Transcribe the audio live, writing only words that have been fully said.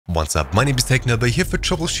What's up, my name is Technobo here for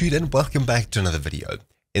Troubleshoot and welcome back to another video.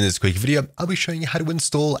 In this quick video, I'll be showing you how to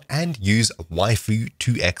install and use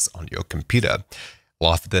Waifu2x on your computer.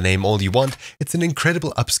 Laugh at the name all you want, it's an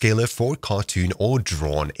incredible upscaler for cartoon or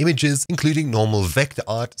drawn images, including normal vector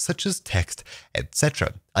art such as text,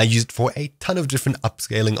 etc. I use it for a ton of different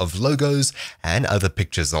upscaling of logos and other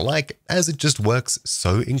pictures alike, as it just works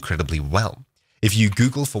so incredibly well. If you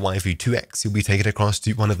Google for Waifu2x, you'll be taken across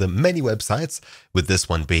to one of the many websites, with this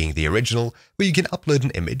one being the original, where you can upload an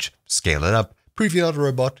image, scale it up, prove you're not a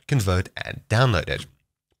robot, convert, and download it.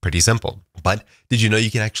 Pretty simple. But did you know you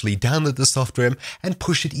can actually download the software and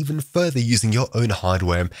push it even further using your own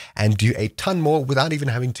hardware and do a ton more without even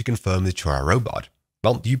having to confirm that you're a robot?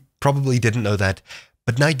 Well, you probably didn't know that,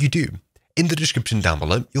 but now you do. In the description down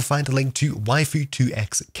below, you'll find a link to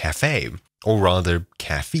Waifu2x Cafe, or rather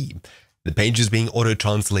Caffee. The page is being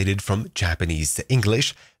auto-translated from Japanese to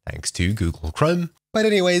English, thanks to Google Chrome. But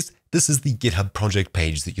anyways, this is the GitHub project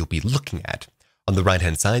page that you'll be looking at. On the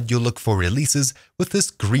right-hand side, you'll look for releases with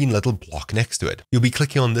this green little block next to it. You'll be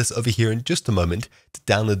clicking on this over here in just a moment to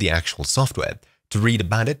download the actual software. To read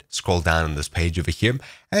about it, scroll down on this page over here,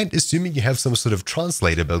 and assuming you have some sort of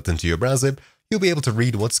translator built into your browser, you'll be able to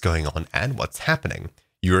read what's going on and what's happening.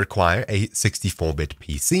 You require a 64-bit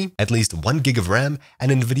PC, at least 1 gig of RAM,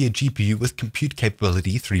 and NVIDIA GPU with compute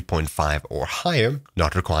capability 3.5 or higher,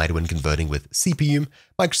 not required when converting with CPU,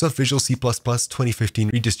 Microsoft Visual C++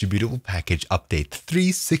 2015 Redistributable Package Update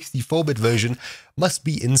 3 64-bit version must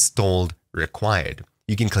be installed required.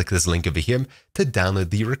 You can click this link over here to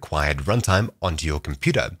download the required runtime onto your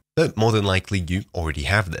computer, but more than likely you already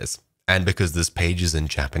have this. And because this page is in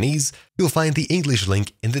Japanese, you'll find the English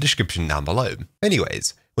link in the description down below.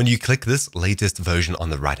 Anyways, when you click this latest version on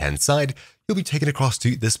the right-hand side, you'll be taken across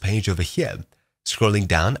to this page over here. Scrolling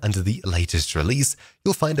down under the latest release,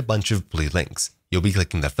 you'll find a bunch of blue links. You'll be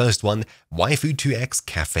clicking the first one, Waifu2x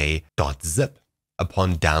cafe.zip.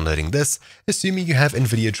 Upon downloading this, assuming you have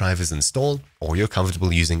NVIDIA drivers installed or you're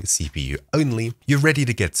comfortable using CPU only, you're ready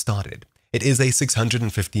to get started. It is a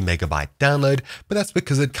 650 megabyte download, but that's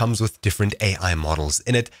because it comes with different AI models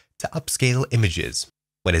in it to upscale images.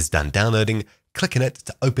 When it's done downloading, click on it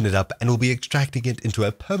to open it up and we'll be extracting it into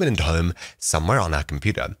a permanent home somewhere on our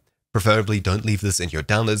computer. Preferably don't leave this in your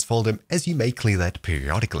downloads folder, as you may clear that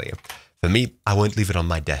periodically. For me, I won't leave it on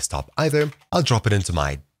my desktop either. I'll drop it into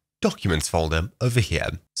my documents folder over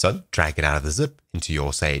here. So drag it out of the zip into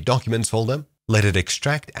your, say, documents folder, let it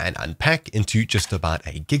extract and unpack into just about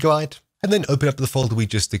a gigabyte, and then open up the folder we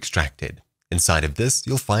just extracted. Inside of this,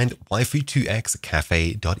 you'll find Waifu2x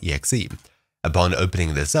cafe.exe. Upon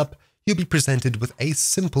opening this up, you'll be presented with a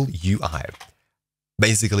simple UI.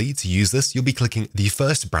 Basically, to use this, you'll be clicking the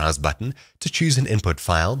first browse button to choose an input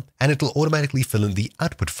file, and it'll automatically fill in the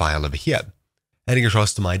output file over here. Heading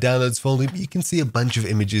across to my downloads folder, you can see a bunch of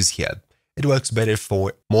images here. It works better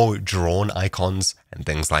for more drawn icons and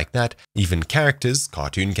things like that, even characters,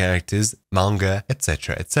 cartoon characters, manga,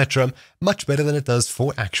 etc, etc, much better than it does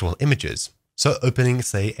for actual images. So opening,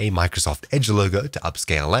 say, a Microsoft Edge logo to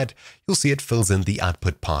upscale that, you'll see it fills in the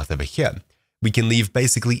output path over here. We can leave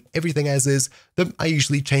basically everything as is, though I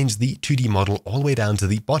usually change the 2D model all the way down to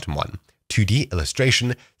the bottom one, 2D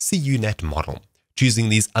illustration CUNet model. Choosing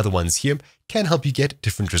these other ones here can help you get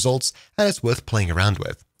different results, and it's worth playing around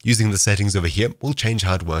with. Using the settings over here will change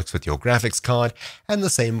how it works with your graphics card, and the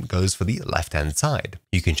same goes for the left-hand side.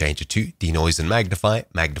 You can change it to denoise and magnify,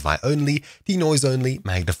 magnify only, denoise only,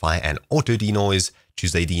 magnify and auto denoise,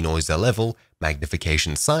 choose a denoiser level,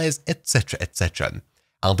 magnification size, etc, etc.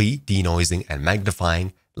 I'll be denoising and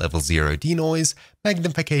magnifying level 0 denoise,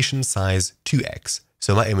 magnification size 2x.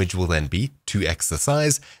 So my image will then be 2x the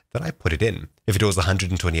size that I put it in. If it was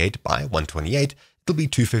 128 by 128, it'll be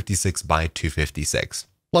 256 by 256.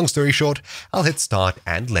 Long story short, I'll hit start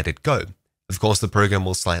and let it go. Of course, the program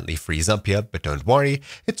will slightly freeze up here, but don't worry,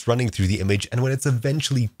 it's running through the image, and when it's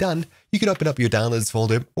eventually done, you can open up your downloads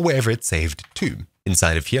folder or wherever it's saved to.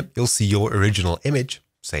 Inside of here, you'll see your original image,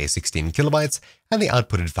 say 16 kilobytes, and the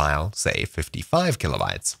outputted file, say 55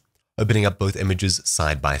 kilobytes. Opening up both images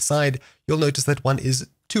side by side, you'll notice that one is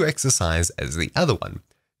 2x the size as the other one.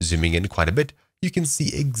 Zooming in quite a bit, you can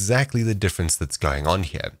see exactly the difference that's going on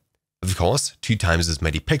here. Of course, 2 times as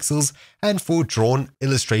many pixels, and for drawn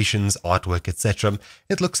illustrations, artwork, etc.,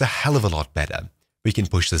 it looks a hell of a lot better. We can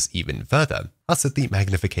push this even further. I'll set the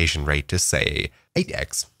magnification rate to, say,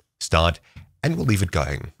 8x. Start, and we'll leave it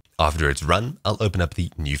going. After it's run, I'll open up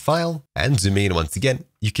the new file, and zoom in once again.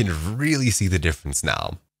 You can really see the difference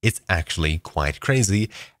now. It's actually quite crazy,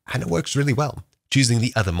 and it works really well. Choosing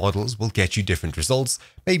the other models will get you different results,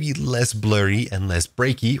 maybe less blurry and less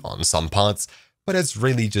breaky on some parts, but it's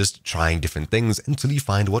really just trying different things until you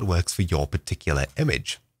find what works for your particular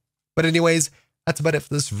image. But anyways, that's about it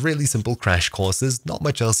for this really simple crash course. There's not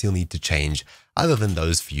much else you'll need to change other than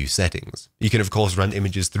those few settings. You can of course run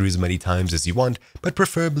images through as many times as you want, but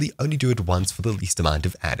preferably only do it once for the least amount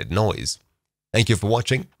of added noise. Thank you for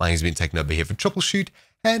watching. My name's been Technobo here for Troubleshoot,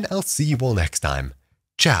 and I'll see you all next time.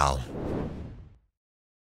 Ciao.